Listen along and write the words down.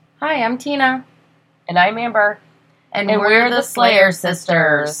Hi, I'm Tina. And I'm Amber. And we're the Slayer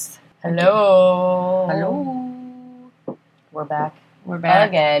Sisters. Hello. Hello. We're back. We're back.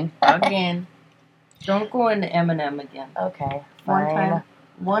 Again. Again. Don't go into Eminem again. Okay. Fine.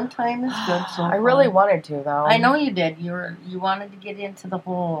 One time is good so far. I really wanted to, though. I know you did. You wanted to get into the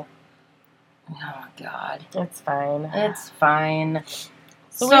whole... Oh, God. It's fine. It's fine.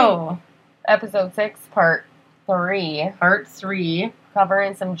 So episode 6, part 3. Part 3.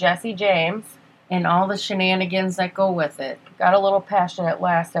 Covering some Jesse James. And all the shenanigans that go with it. Got a little passionate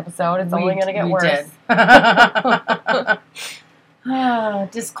last episode. It's only going to get worse.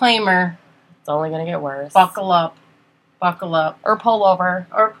 Did. Disclaimer. It's only going to get worse. Buckle up. Buckle up. Or pull over.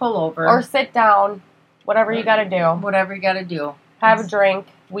 Or pull over. Or sit down. Whatever you got to do. Whatever you got to do. Have a drink.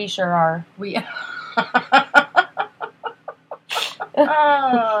 We sure are.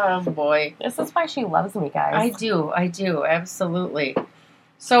 Oh, boy. This is why she loves me, guys. I do. Absolutely.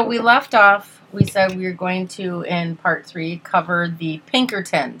 So we left off, we said we were going to, in part 3, cover the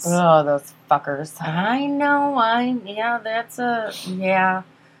Pinkertons. Oh, those fuckers. I know, yeah.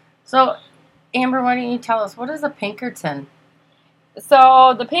 So, Amber, why don't you tell us, what is a Pinkerton?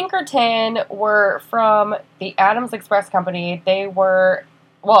 So, the Pinkerton were from the Adams Express Company. They were,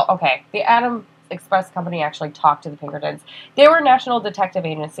 the Adams Express Company actually talked to the Pinkertons. They were a national detective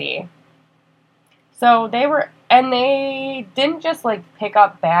agency. So they didn't just, pick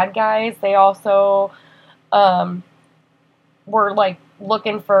up bad guys. They also were,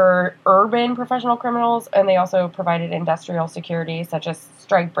 looking for urban professional criminals, and they also provided industrial security, such as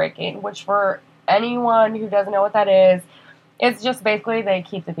strike breaking, which for anyone who doesn't know what that is, it's just basically they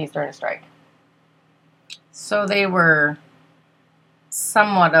keep the peace during a strike. So they were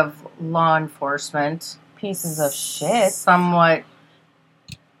somewhat of law enforcement. Pieces of shit. Somewhat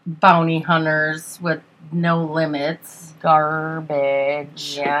bounty hunters with no limits.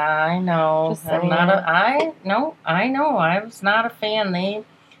 Garbage. Yeah, I know. I know. I was not a fan.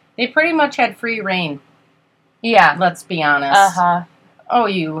 They pretty much had free reign. Yeah. Let's be honest. Uh-huh. Oh,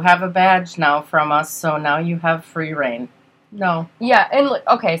 you have a badge now from us, so now you have free reign. No. Yeah, and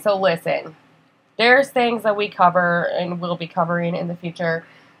okay, so listen. There's things that we cover and will be covering in the future.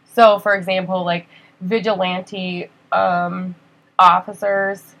 So, for example, vigilante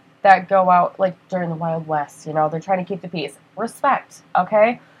officers that go out, during the Wild West, they're trying to keep the peace. Respect,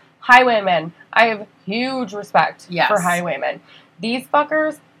 okay? Highwaymen. I have huge respect for highwaymen. These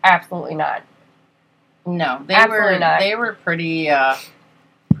fuckers, absolutely not. No, they were pretty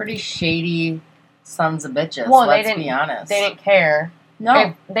shady sons of bitches, let's be honest. They didn't care.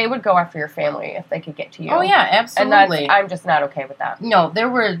 No. They would go after your family if they could get to you. Oh, yeah, absolutely. And I'm just not okay with that. No, there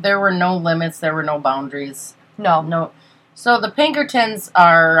were no limits. There were no boundaries. No. So the Pinkertons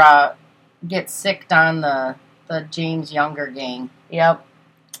are get sicked on the James Younger gang. Yep.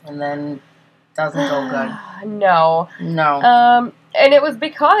 And then doesn't go good. No. And it was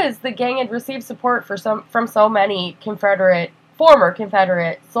because the gang had received support from so many former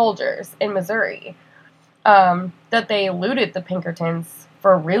Confederate soldiers in Missouri that they eluded the Pinkertons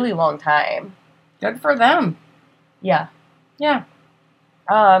for a really long time. Good for them. Yeah. Yeah.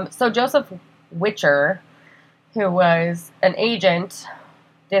 So Joseph Witcher, who was an agent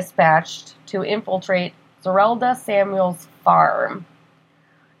dispatched to infiltrate Zerelda Samuel's farm.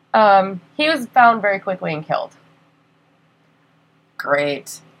 He was found very quickly and killed.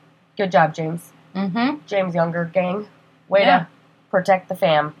 Great. Good job, James. Mm-hmm. James Younger gang. Way to protect the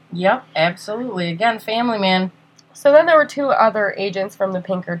fam. Yep, absolutely. Again, family man. So then there were 2 other agents from the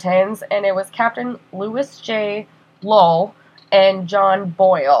Pinkertons, and it was Captain Lewis J. Lowell and John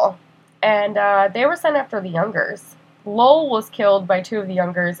Boyle. And they were sent after the Youngers. Lowell was killed by 2 of the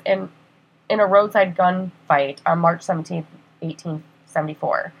Youngers in a roadside gunfight on March 17th,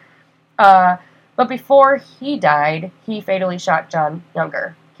 1874. But before he died, he fatally shot John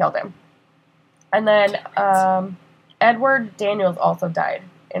Younger, killed him. And then Edward Daniels also died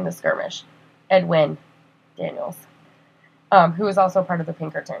in the skirmish. Edwin Daniels, who was also part of the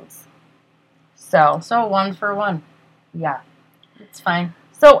Pinkertons. So 1 for 1. Yeah. It's fine.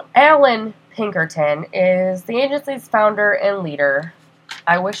 So, Alan Pinkerton is the agency's founder and leader.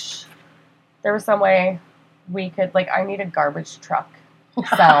 I wish there was some way we could, I need a garbage truck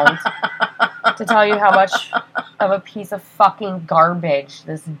sound to tell you how much of a piece of fucking garbage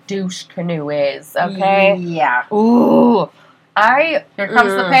this douche canoe is, okay? Yeah. Ooh. Here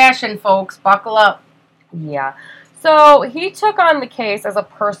comes the passion, folks. Buckle up. Yeah. So, he took on the case as a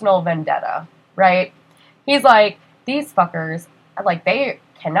personal vendetta, right? He's like, these fuckers, they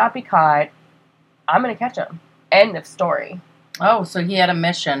cannot be caught. I'm going to catch them. End of story. Oh, so he had a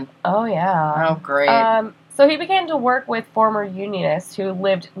mission. Oh, yeah. Oh, great. So he began to work with former Unionists who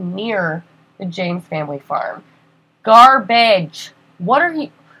lived near the James family farm. Garbage. What are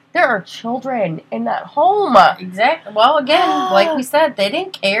you... There are children in that home. Exactly. Well, again, like we said, they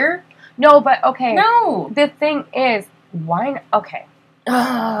didn't care. No, but okay. No. The thing is, why... Okay.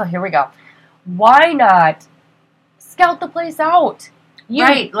 Here we go. Why not scout the place out?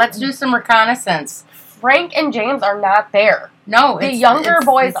 Right. Let's do some reconnaissance. Frank and James are not there. No. The younger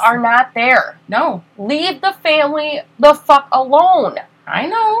boys are not there. No. Leave the family the fuck alone. I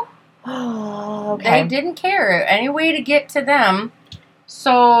know. Okay. They didn't care. Any way to get to them.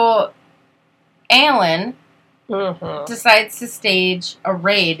 So, Alan decides to stage a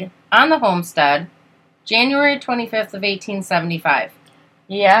raid on the homestead January 25th of 1875.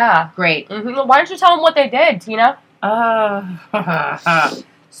 Yeah. Great. Why don't you tell them what they did, Tina?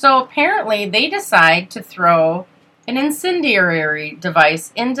 So, apparently, they decide to throw an incendiary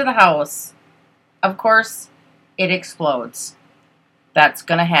device into the house. Of course, it explodes. That's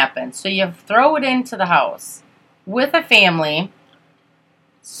going to happen. So, you throw it into the house with a family.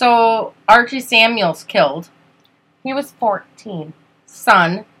 So, Archie Samuel's killed. He was 14.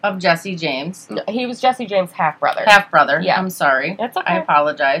 Son of Jesse James. No, he was Jesse James' half-brother. Half-brother. Yeah. I'm sorry. That's okay. I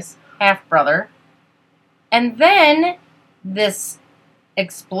apologize. Half-brother. And then this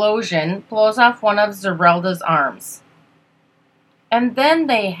explosion blows off one of Zerelda's arms. And then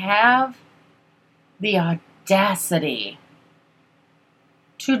they have the audacity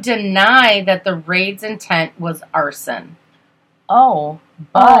to deny that the raid's intent was arson.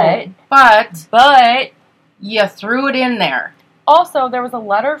 But you threw it in there. Also, there was a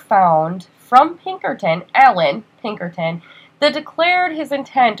letter found from Pinkerton, Alan Pinkerton, that declared his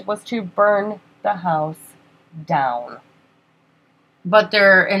intent was to burn the house down. But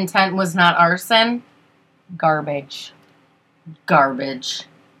their intent was not arson? Garbage.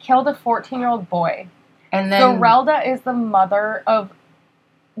 Killed a 14-year-old boy. And then Zerelda is the mother of...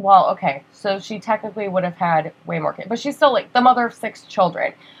 Well, okay, so she technically would have had way more kids. But she's still, like, the mother of 6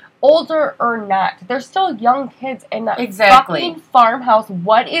 children. Older or not, they're still young kids in that fucking farmhouse.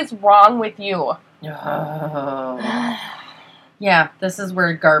 What is wrong with you? Oh. Yeah, this is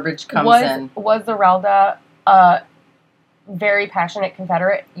where garbage comes in. Was Zerelda a very passionate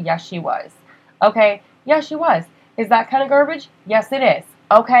Confederate? Yes, she was. Okay? Yes, she was. Is that kind of garbage? Yes, it is.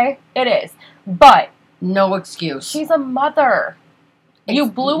 Okay? It is. But... no excuse. She's a mother. You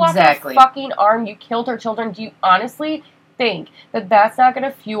blew off her fucking arm. You killed her children. Do you honestly think that that's not going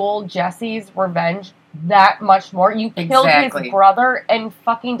to fuel Jesse's revenge that much more? You killed his brother and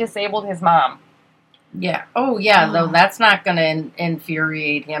fucking disabled his mom. Yeah. Oh, yeah, though that's not going to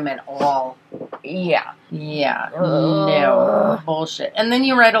infuriate him at all. Yeah. Yeah. No. Bullshit. And then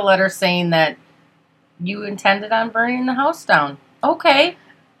you write a letter saying that you intended on burning the house down. Okay.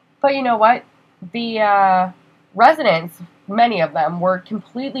 But you know what? The residents, many of them, were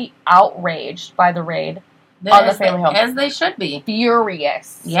completely outraged by the raid on the family home. As they should be.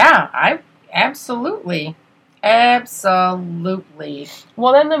 Furious. Yeah, absolutely. Absolutely.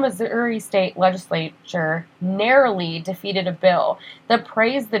 Well, then the Missouri State Legislature narrowly defeated a bill that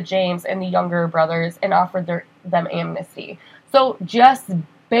praised the James and the younger brothers and offered them amnesty. So just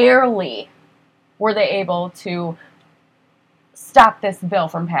barely were they able to stop this bill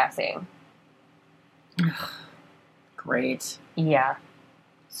from passing. Great. Yeah.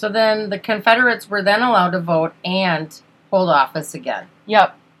 So then the Confederates were then allowed to vote and hold office again.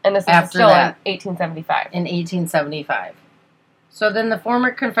 Yep. And this is still in 1875. In 1875. So then the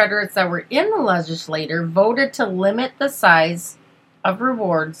former Confederates that were in the legislature voted to limit the size of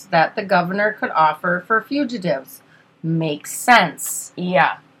rewards that the governor could offer for fugitives. Makes sense.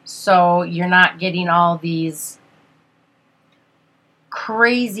 Yeah. So you're not getting all these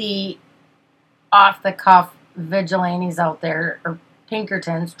crazy off-the-cuff vigilantes out there, or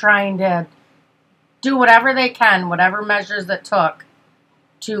Pinkertons, trying to do whatever they can, whatever measures it took,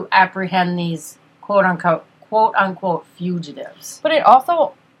 to apprehend these quote-unquote fugitives. But it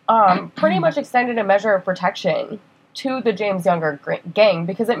also pretty much extended a measure of protection to the James Younger gang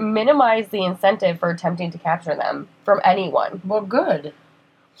because it minimized the incentive for attempting to capture them from anyone. Well, good.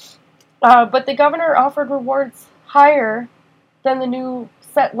 But the governor offered rewards higher than the new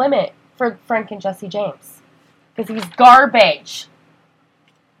set limit for Frank and Jesse James. Because he's garbage.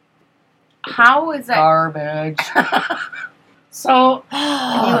 How is that? Garbage. So,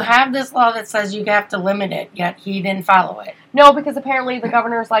 you have this law that says you have to limit it, yet he didn't follow it. No, because apparently the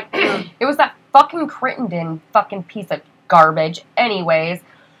governor's like, it was that fucking Crittenden fucking piece of garbage. Anyways,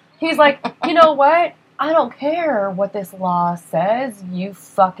 he's like, you know what? I don't care what this law says, you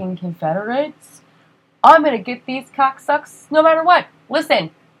fucking Confederates. I'm gonna get these cocksucks no matter what.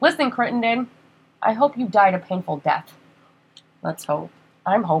 Listen, Crittenden. I hope you died a painful death. Let's hope.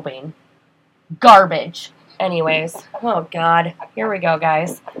 I'm hoping. Garbage. Anyways. Oh, God. Here we go,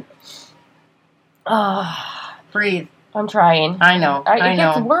 guys. Breathe. I'm trying. I know. It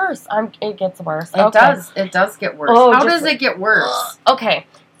gets worse. It gets worse. It does. It does get worse. Oh, How does it get worse? Okay.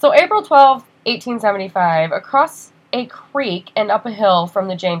 So April 12th, 1875, across a creek and up a hill from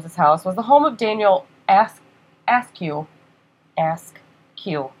the James's house was the home of Daniel Askew.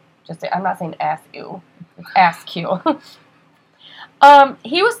 Askew. I'm not saying ask you. It's Askew.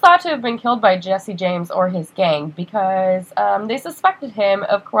 He was thought to have been killed by Jesse James or his gang because they suspected him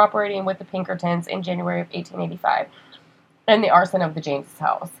of cooperating with the Pinkertons in January of 1885 in the arson of the James'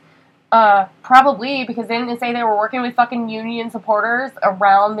 house. Probably because they didn't say they were working with fucking Union supporters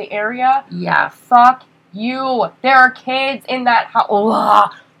around the area. Yeah. Fuck you. There are kids in that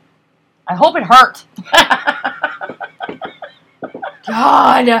house. I hope it hurt.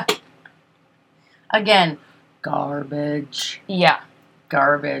 God. Again, garbage. Yeah.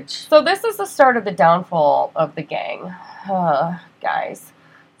 Garbage. So this is the start of the downfall of the gang. Guys.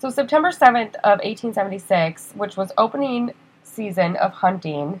 So September 7th of 1876, which was opening season of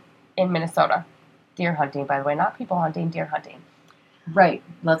hunting in Minnesota. Deer hunting, by the way. Not people hunting, deer hunting. Right.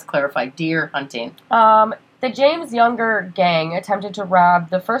 Let's clarify. Deer hunting. The James Younger gang attempted to rob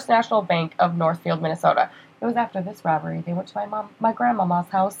the First National Bank of Northfield, Minnesota. It was after this robbery. They went to my grandmama's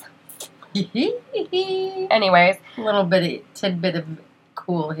house. Anyways. A little tidbit of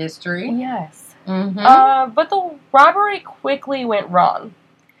cool history. Yes. Mm-hmm. But the robbery quickly went wrong.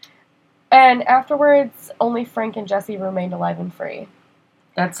 And afterwards, only Frank and Jesse remained alive and free.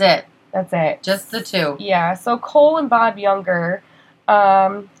 That's it. That's it. Just the two. Yeah. So Cole and Bob Younger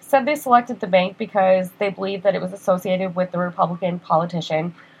said they selected the bank because they believed that it was associated with the Republican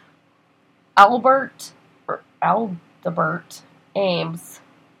politician Aldebert Ames.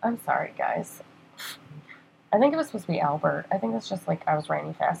 I'm sorry, guys. I think it was supposed to be Albert. I think that's just like I was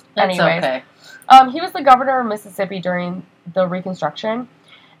writing fast. That's Anyways, okay. He was the governor of Mississippi during the Reconstruction,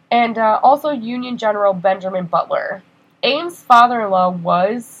 and also Union General Benjamin Butler. Ames' father-in-law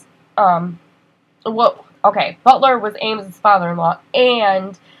was Butler was Ames' father-in-law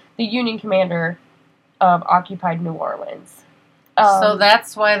and the Union commander of occupied New Orleans. So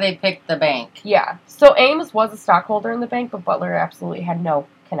that's why they picked the bank. Yeah. So Ames was a stockholder in the bank, but Butler absolutely had no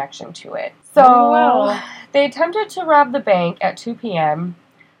connection to it. So they attempted to rob the bank at 2 p.m.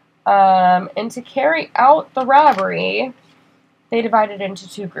 And to carry out the robbery, they divided into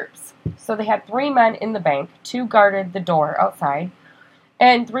two groups. So they had 3 men in the bank, 2 guarded the door outside,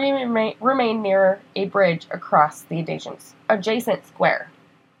 and 3 remained near a bridge across the adjacent square.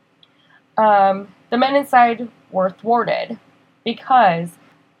 The men inside were thwarted because,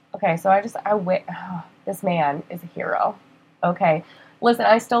 this man is a hero. Okay, listen,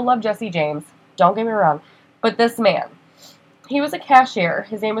 I still love Jesse James. Don't get me wrong. But this man, he was a cashier.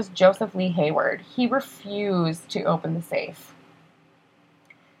 His name was Joseph Lee Hayward. He refused to open the safe.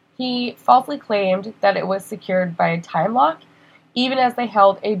 He falsely claimed that it was secured by a time lock, even as they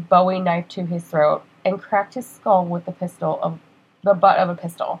held a Bowie knife to his throat and cracked his skull with the butt of a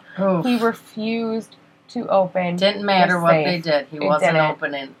pistol. Oof. He refused to open. Didn't matter the what safe. they did. He wasn't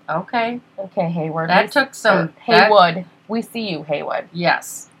opening. Okay. Okay, Hayward. That took some... Haywood. We see you, Haywood.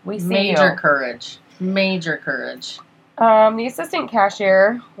 Yes. We see Major courage. Major courage. The assistant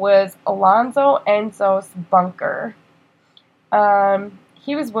cashier was Alonzo Enzos Bunker.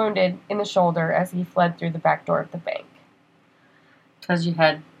 He was wounded in the shoulder as he fled through the back door of the bank. Because you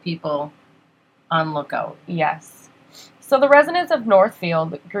had people on lookout. Yes. So the residents of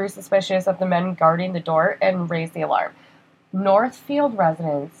Northfield grew suspicious of the men guarding the door and raised the alarm. Northfield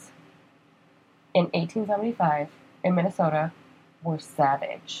residents in 1875 in Minnesota were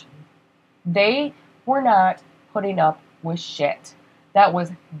savage. They were not putting up with shit. That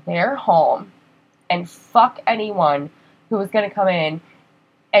was their home, and fuck anyone who was going to come in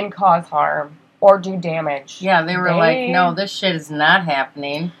and cause harm or do damage. Yeah, they were like, no, this shit is not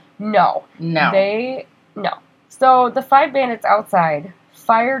happening. No. No. So the 5 bandits outside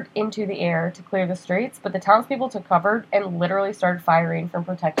fired into the air to clear the streets, but the townspeople took cover and literally started firing from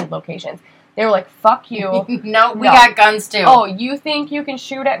protected locations. They were like, fuck you. No, we got guns too. Oh, you think you can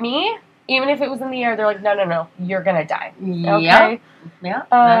shoot at me? Even if it was in the air, they're like, no, you're gonna die. Okay? Yeah,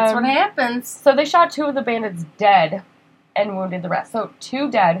 that's what happens. So they shot 2 of the bandits dead and wounded the rest. So 2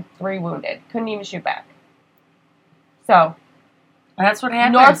 dead, 3 wounded. Couldn't even shoot back. So. That's what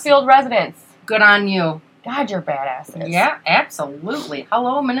happens. Northfield residents. Good on you. God, you're badasses. Yeah, absolutely.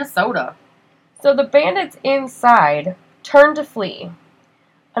 Hello, Minnesota. So the bandits inside turned to flee.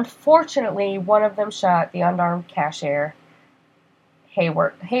 Unfortunately, one of them shot the unarmed cashier,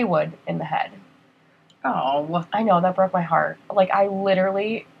 Haywood, in the head. Oh, I know, that broke my heart. Like, I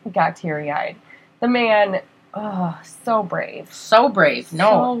literally got teary-eyed. The man, so brave. so brave. No,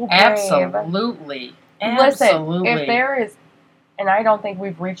 So brave. absolutely. Listen, if there is, and I don't think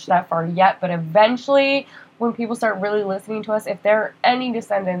we've reached that far yet, but eventually, when people start really listening to us, if there are any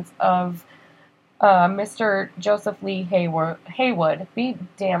descendants of Mr. Joseph Lee Haywood, be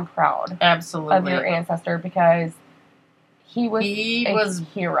damn proud Absolutely. of your ancestor, because he was a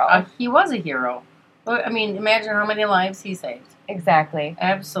hero. He was a hero. I mean, imagine how many lives he saved. Exactly.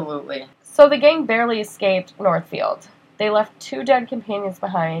 Absolutely. So the gang barely escaped Northfield. They left 2 dead companions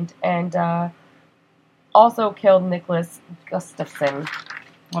behind, and also killed Nicholas Gustafson.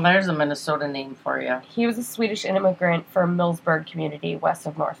 Well, there's a Minnesota name for you. He was a Swedish immigrant from Millsburg community west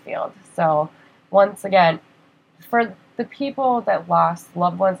of Northfield. So, once again, for the people that lost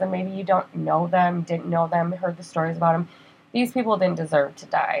loved ones and maybe you don't know them, didn't know them, heard the stories about them, these people didn't deserve to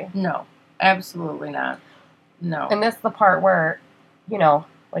die. No, absolutely not. No. And this is the part where,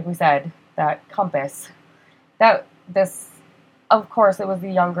 like we said, that compass, of course, it was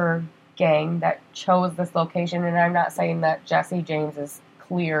the younger gang that chose this location, and I'm not saying that Jesse James is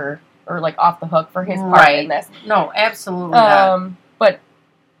clear or like off the hook for his part in this. No, absolutely not. But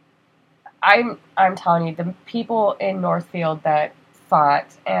I'm telling you, the people in Northfield that fought,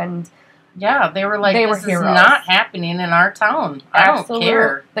 and yeah, they were like, this is not happening in our town. I don't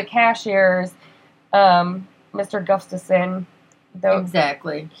care. The cashiers, Mr. Gustafson,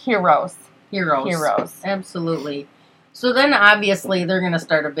 exactly. Heroes. Absolutely. So then, obviously, they're going to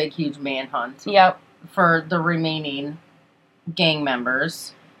start a big, huge manhunt. Yep. For the remaining gang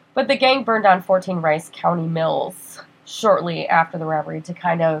members. But the gang burned down 14 Rice County mills shortly after the robbery to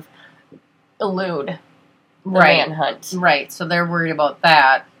kind of elude the manhunt. Right. So they're worried about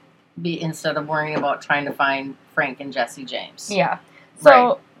that instead of worrying about trying to find Frank and Jesse James. Yeah.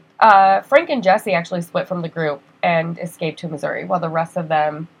 So Frank and Jesse actually split from the group and escaped to Missouri, while the rest of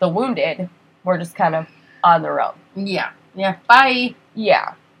them, the wounded, were just kind of on their own. Yeah. Yeah. Bye.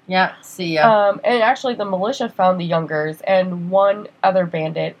 Yeah. Yeah. See ya. And actually, the militia found the Youngers and one other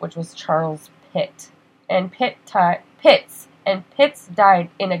bandit, which was Charles Pitt. And Pitts died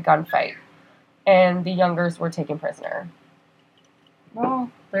in a gunfight. And the Youngers were taken prisoner.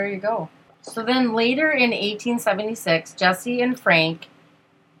 Well, there you go. So then later in 1876, Jesse and Frank,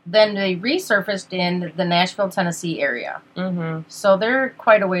 then they resurfaced in the Nashville, Tennessee area. Mm-hmm. So they're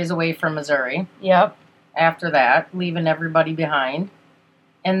quite a ways away from Missouri. Yep. After that, leaving everybody behind.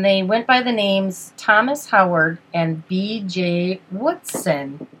 And they went by the names Thomas Howard and B.J.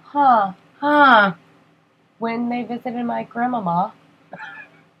 Woodson. Huh. Huh. When they visited my grandmama,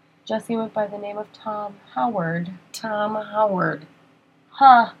 Jesse went by the name of Tom Howard. Tom Howard.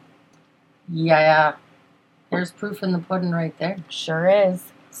 Huh. Yeah. There's proof in the pudding right there. Sure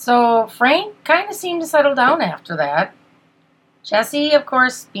is. So Frank kind of seemed to settle down after that. Jesse, of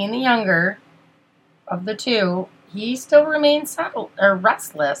course, being the younger of the two, he still remained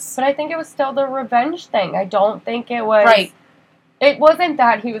restless. But I think it was still the revenge thing. I don't think it was... Right. It wasn't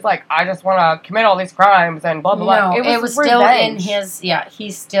that he was like, I just want to commit all these crimes and blah, blah, blah. No, it was still in his... Yeah,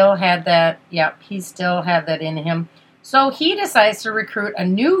 he still had that... Yep, he still had that in him. So he decides to recruit a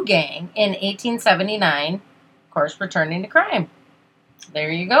new gang in 1879. Of course, returning to crime.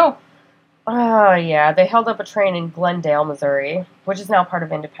 There you go. Oh, yeah. They held up a train in Glendale, Missouri, which is now part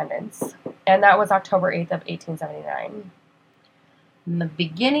of Independence. And that was October 8th of 1879. And the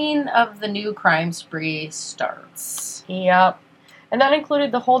beginning of the new crime spree starts. Yep. And that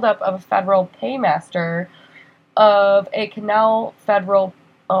included the holdup of a federal paymaster of a canal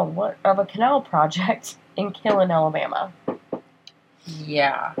project in Killen, Alabama.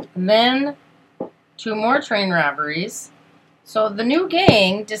 Yeah. And then 2 more train robberies. So the new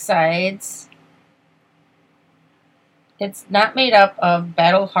gang decides it's not made up of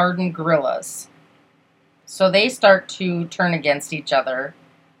battle-hardened guerrillas. So they start to turn against each other.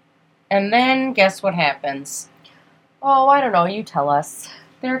 And then guess what happens? Oh, I don't know. You tell us.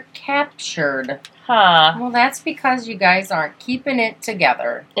 They're captured. Huh. Well, that's because you guys aren't keeping it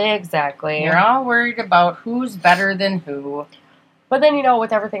together. Exactly. You're all worried about who's better than who. But then,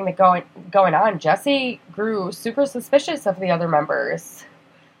 with everything that going on, Jesse grew super suspicious of the other members.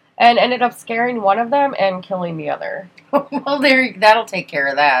 And ended up scaring one of them and killing the other. Well, that'll take care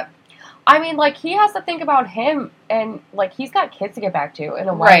of that. I mean, he has to think about him, and, he's got kids to get back to and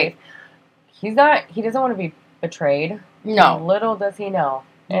a wife. Right. He doesn't want to be betrayed. No. Little does he know.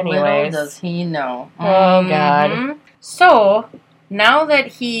 Anyways. Little does he know. Oh, God. So, now that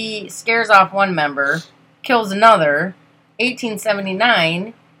he scares off one member, kills another,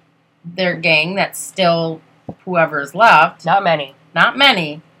 1879, their gang, that's still whoever's left. Not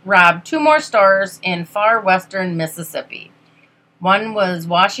many. robbed 2 more stores in far western Mississippi. One was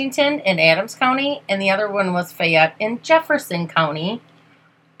Washington in Adams County, and the other one was Fayette in Jefferson County.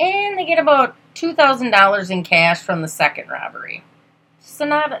 And they get about $2,000 in cash from the second robbery. So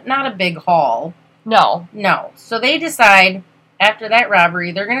not a big haul. No. So they decide, after that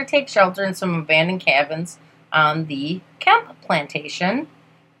robbery, they're going to take shelter in some abandoned cabins on the Kemp Plantation,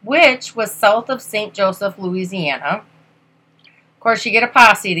 which was south of St. Joseph, Louisiana. Of course, you get a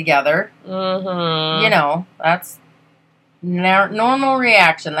posse together. Mm-hmm. You know, that's normal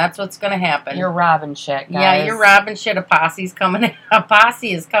reaction. That's what's going to happen. You're robbing shit, guys. Yeah, you're robbing shit. A posse is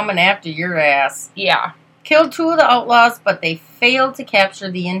coming after your ass. Yeah. Killed 2 of the outlaws, but they failed to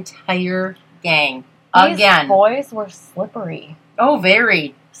capture the entire gang. These Again. boys were slippery. Oh,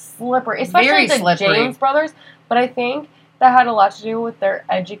 very. Slippery. Especially Very the slippery. James brothers. But I think that had a lot to do with their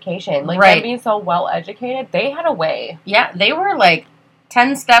education. Like, Right. them being so well educated, they had a way. Yeah, they were like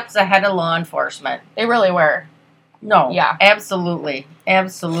 10 steps ahead of law enforcement. They really were. No. Yeah. Absolutely.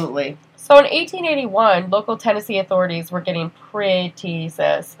 Absolutely. So in 1881, local Tennessee authorities were getting pretty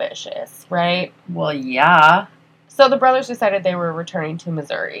suspicious, right? Well, yeah. So the brothers decided they were returning to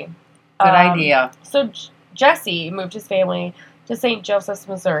Missouri. Good idea. So Jesse moved his family to St. Joseph's,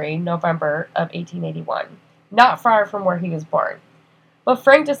 Missouri, November of 1881, not far from where he was born. But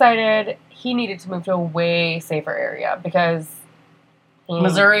Frank decided he needed to move to a way safer area because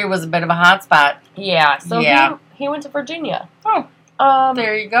Missouri was a bit of a hot spot. Yeah, so Yeah. He went to Virginia. Oh,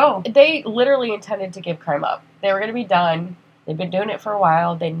 there you go. They literally intended to give crime up. They were going to be done. They'd been doing it for a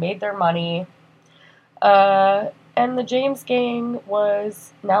while. They'd made their money. And the James gang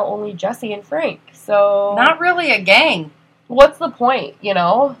was now only Jesse and Frank. So Not really a gang. what's the point, you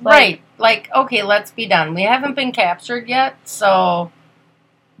know? Right. Like, okay, let's be done. We haven't been captured yet, so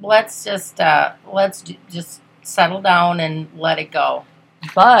let's just settle down and let it go.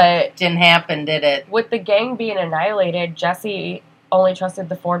 But Didn't happen, did it? with the gang being annihilated, Jesse only trusted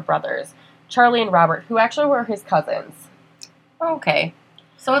the Ford brothers, Charlie and Robert, who actually were his cousins. Okay.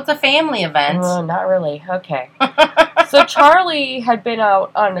 So it's a family event. Not really. Okay. So Charlie had been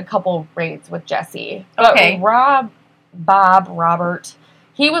out on a couple raids with Jesse. But Okay. Robert,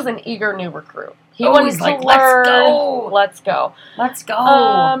 he was an eager new recruit. He Oh, wanted he's to like, learn. "Let's go." Let's go. Let's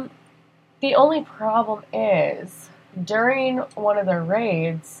go. The only problem is, during one of their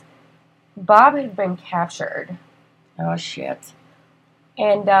raids, Bob had been captured. Oh, shit.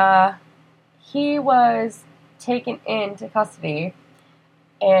 And he was taken into custody.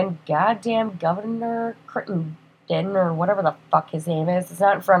 And goddamn Governor Crittenden, or whatever the fuck his name is, it's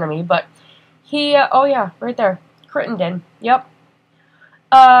not in front of me, but he, oh yeah, right there, Crittenden, yep.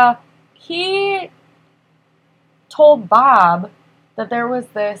 He told Bob that there was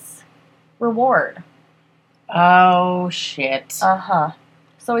this reward. Oh, shit. Uh-huh.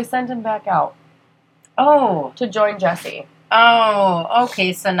 So he sent him back out Oh. to join Jesse. Oh,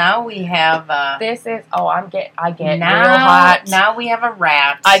 okay, so now we have, This is, I get real hot. Now we have a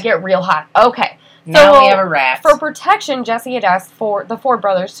rat. I get real hot. Okay. Now So, we have a rat. For protection, Jesse had asked for the Ford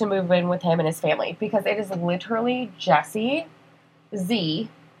brothers to move in with him and his family because it is literally Jesse, Z,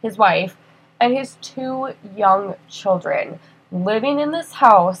 his wife, and his 2 young children living in this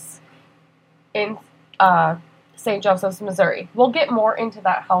house in St. Joseph's, Missouri. We'll get more into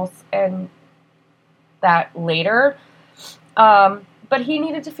that house and that later. But he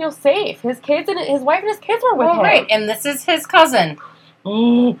needed to feel safe. His kids and his wife and his kids were with him. Right, and this is his cousin.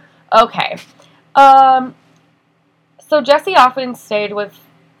 Okay. So Jesse often stayed with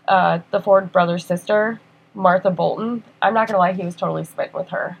the Ford brothers' sister, Martha Bolton. I'm not gonna lie, he was totally smitten with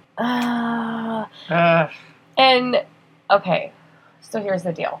her. And okay, so here's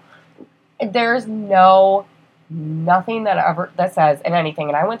the deal. There's nothing that says in anything,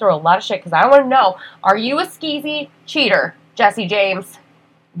 and I went through a lot of shit because I want to know: are you a skeezy cheater, Jesse James?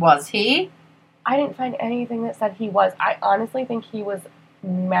 Was he? I didn't find anything that said he was. I honestly think he was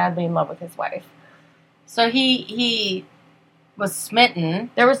madly in love with his wife. So he was smitten.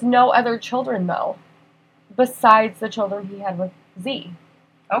 There was no other children, though, besides the children he had with Z.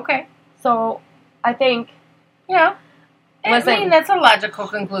 Okay. So, I think... Yeah. Listen, I mean, that's a logical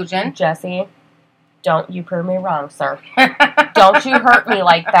conclusion. Jesse, don't you prove me wrong, sir. Don't you hurt me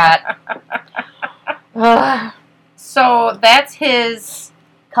like that. So, that's his...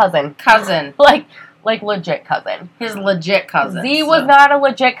 Cousin. Like legit cousin. His legit cousin. Z was not a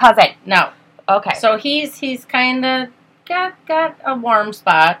legit cousin. No. Okay. So he's kind of got a warm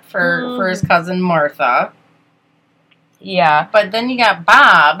spot for his cousin Martha. Yeah. But then you got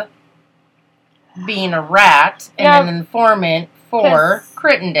Bob being a rat and an informant for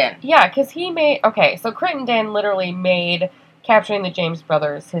Crittenden. Yeah, because he made... Okay, so Crittenden literally made capturing the James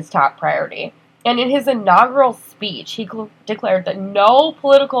brothers his top priority. And in his inaugural speech, he declared that no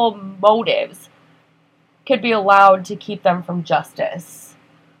political motives could be allowed to keep them from justice.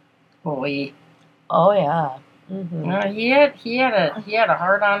 Boy. Oh, yeah. Mm-hmm. He had a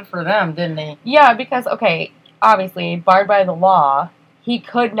hard on for them, didn't he? Yeah, because, okay, obviously, barred by the law, he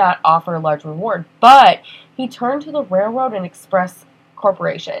could not offer a large reward, but he turned to the railroad and express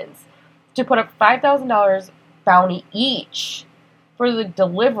corporations to put up $5,000 bounty each for the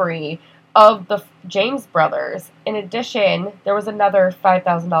delivery of the James brothers. In addition, there was another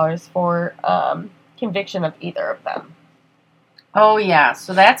 $5,000 for conviction of either of them. Oh, yeah.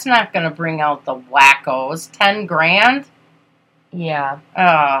 So that's not going to bring out the wackos. 10 grand? Yeah.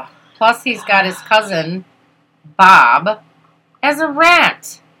 Plus he's got his cousin, Bob, as a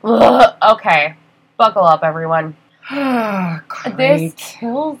rat. Ugh, okay. Buckle up, everyone. Great. This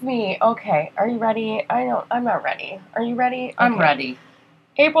kills me. Okay. Are you ready? I'm not ready. Are you ready? Okay. I'm ready.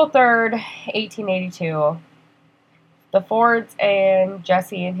 April 3rd, 1882. The Fords and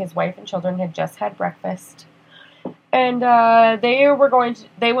Jesse and his wife and children had just had breakfast. And they all went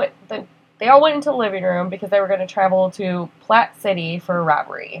into the living room because they were going to travel to Platte City for a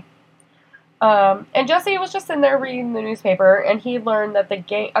robbery. And Jesse was just in there reading the newspaper, and he learned that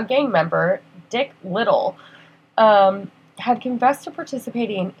a gang member, Dick Little, had confessed to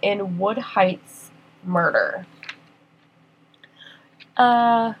participating in Wood Heights murder.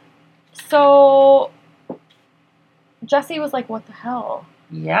 So Jesse was like, what the hell?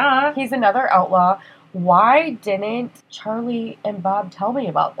 Yeah. He's another outlaw. Why didn't Charlie and Bob tell me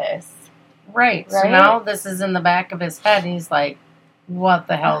about this? Right. So now this is in the back of his head, and he's like, what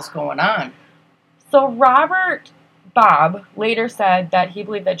the hell's going on? So Robert Bob later said that he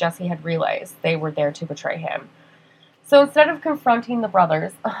believed that Jesse had realized they were there to betray him. So instead of confronting the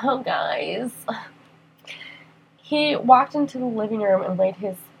brothers, he walked into the living room and laid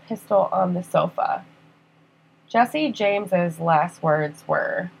his pistol on the sofa. Jesse James's last words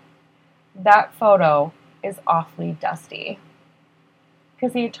were, "That photo is awfully dusty."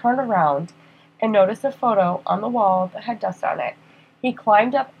 Because he had turned around and noticed a photo on the wall that had dust on it. He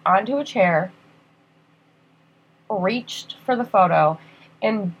climbed up onto a chair, reached for the photo,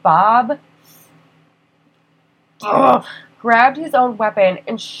 and Bob grabbed his own weapon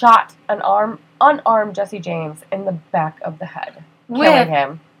and shot an unarmed Jesse James in the back of the head, killing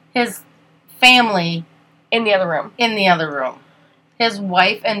him. His family in the other room. His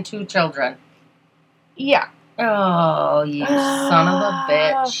wife and 2 children. Yeah. Oh, you son of a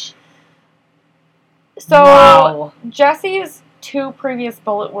bitch. So, wow. Jesse's 2 previous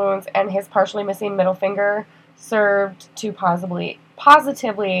bullet wounds and his partially missing middle finger served to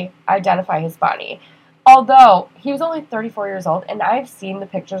positively identify his body. Although, he was only 34 years old, and I've seen the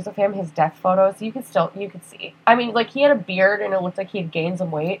pictures of him, his death photos, you could see. I mean, like, he had a beard, and it looked like he had gained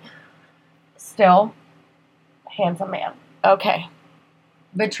some weight. Still, handsome man. Okay.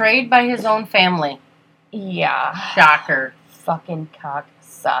 Betrayed by his own family. Yeah. Shocker. Fucking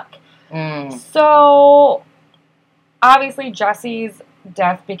cocksuck. So, obviously, Jesse's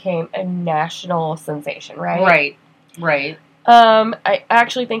death became a national sensation, right? Right. I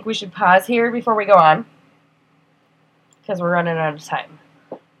actually think we should pause here before we go on, because we're running out of time.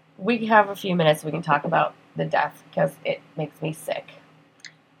 We have a few minutes we can talk about the death, because it makes me sick.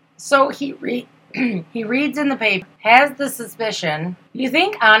 So he reads in the paper, has the suspicion. You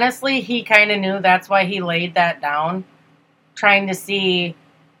think, honestly, he kind of knew that's why he laid that down? Trying to see,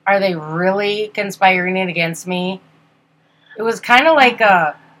 are they really conspiring it against me? It was kind of like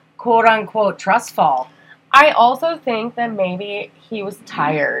a quote-unquote trust fall. I also think that maybe he was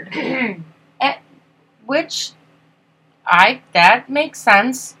tired. That makes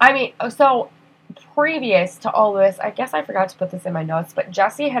sense. I mean, so previous to all this, I guess I forgot to put this in my notes, but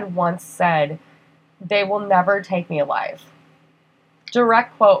Jesse had once said, "They will never take me alive."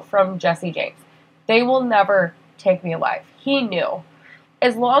 Direct quote from Jesse James. They will never take me alive. He knew.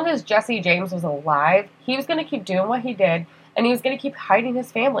 As long as Jesse James was alive, he was going to keep doing what he did, and he was going to keep hiding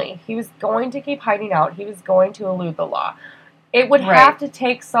his family. He was going to keep hiding out. He was going to elude the law. It would have to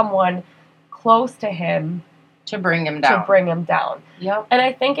take someone close to him to bring him down. Yep. And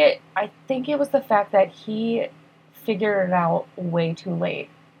I think it was the fact that he figured it out way too late.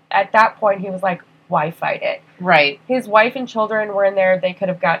 At that point, he was like, why fight it? Right. His wife and children were in there. They could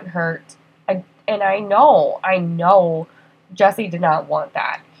have gotten hurt. And I know Jesse did not want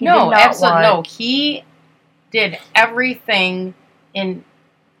that. No. He did everything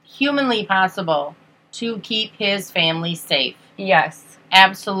humanly possible to keep his family safe. Yes.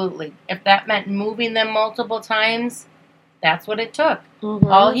 Absolutely. If that meant moving them multiple times, That's what it took. Mm-hmm.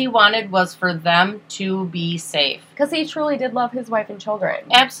 All he wanted was for them to be safe. Because he truly did love his wife and children.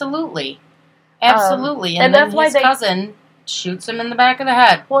 Absolutely. Absolutely. And then that's why his cousin shoots him in the back of the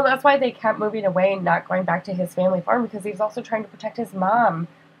head. Well, that's why they kept moving away and not going back to his family farm, because he was also trying to protect his mom,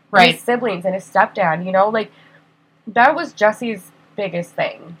 Right. his siblings, and his stepdad. You know, like, that was Jesse's biggest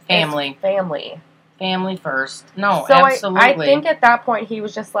thing. Family. Family. Family first. No, so absolutely. I think at that point he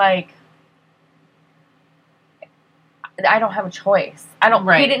was just like, I don't have a choice. I don't.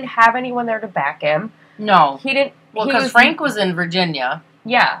 Right. He didn't have anyone there to back him. No. He didn't. Well, because Frank was in Virginia.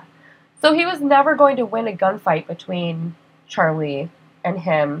 Yeah. So he was never going to win a gunfight between Charlie and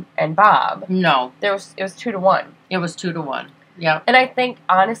him and Bob. No. It was 2-1. It was 2-1. Yep. And I think,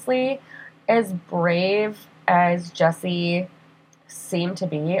 honestly, as brave as Jesse seemed to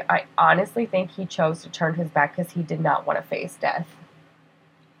be, I honestly think he chose to turn his back because he did not want to face death.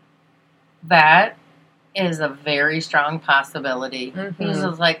 That is a very strong possibility. Mm-hmm. He was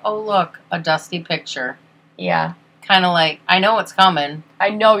just like, oh, look, a dusty picture. Yeah. Kind of like, I know it's coming. I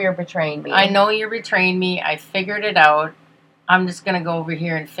know you're betraying me. I know you're betraying me. I figured it out. I'm just going to go over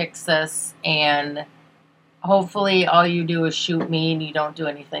here and fix this. And hopefully all you do is shoot me and you don't do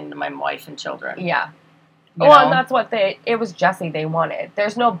anything to my wife and children. Yeah. You well, know? and that's what it was Jesse they wanted.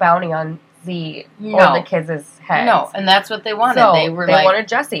 There's no bounty on Z No. or the kids' heads. No, and that's what they wanted. So they wanted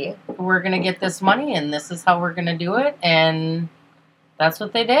Jesse. we're going to get this money and this is how we're going to do it. And that's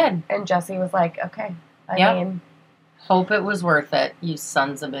what they did. And Jesse was like, okay. I Yep. mean, hope it was worth it, you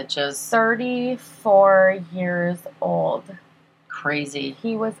sons of bitches. 34 years old. Crazy.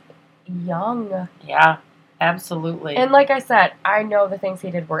 He was young. Yeah, absolutely. And like I said, I know the things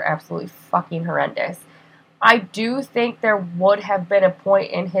he did were absolutely fucking horrendous. I do think there would have been a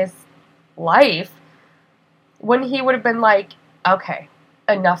point in his life when he would have been like, okay,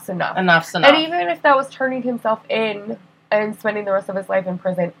 enough's enough. Enough's enough. And even if that was turning himself in and spending the rest of his life in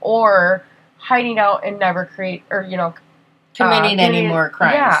prison, or hiding out and never committing any more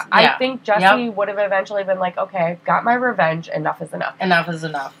crimes. Yeah, I think Jesse Yep. would have eventually been like, okay, I've got my revenge, enough is enough. Enough is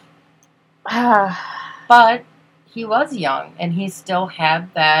enough. But he was young, and he still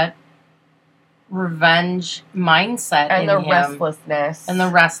had that revenge mindset and in the him. restlessness. And the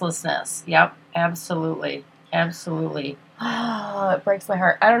restlessness. Yep, absolutely. Absolutely. It breaks my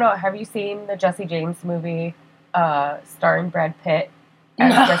heart. I don't know, have you seen the Jesse James movie starring Brad Pitt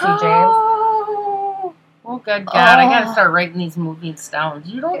as Jesse James? Oh, good God. I gotta start writing these movies down.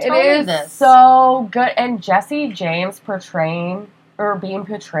 You don't tell me It this. is so good. And Jesse James being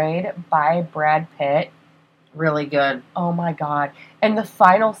portrayed by Brad Pitt. Really good. Oh my God. And the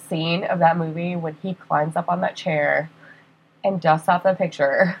final scene of that movie when he climbs up on that chair and dusts off the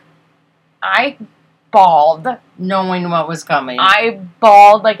picture, I bawled. Knowing what was coming. I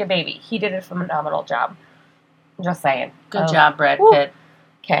bawled like a baby. He did a phenomenal job. Just saying. Good job, Brad Woo. Pitt.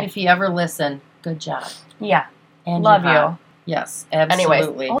 Okay. If you ever listen, good job. Yeah. And Love you're hot. you. Yes,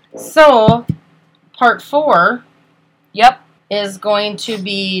 absolutely. Anyways. So, part 4 Yep. is going to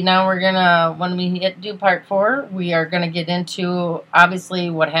be, now we're going to, when we do part 4, we are going to get into,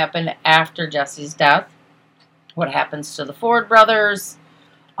 obviously, what happened after Jesse's death, what happens to the Ford brothers,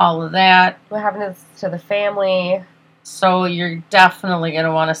 all of that. What happened to the family? So you're definitely going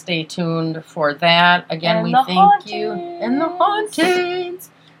to want to stay tuned for that. Again, And we the thank you. hauntings. And the hauntings.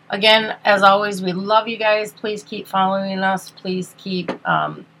 Again, as always, we love you guys. Please keep following us. Please keep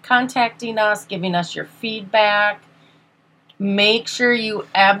contacting us, giving us your feedback. Make sure you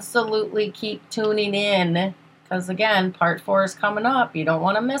absolutely keep tuning in. Because, again, part 4 is coming up. You don't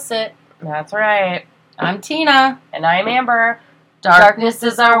want to miss it. That's right. I'm Tina. And I'm Amber. Darkness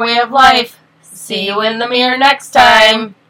is our way of life. See you in the mirror next time.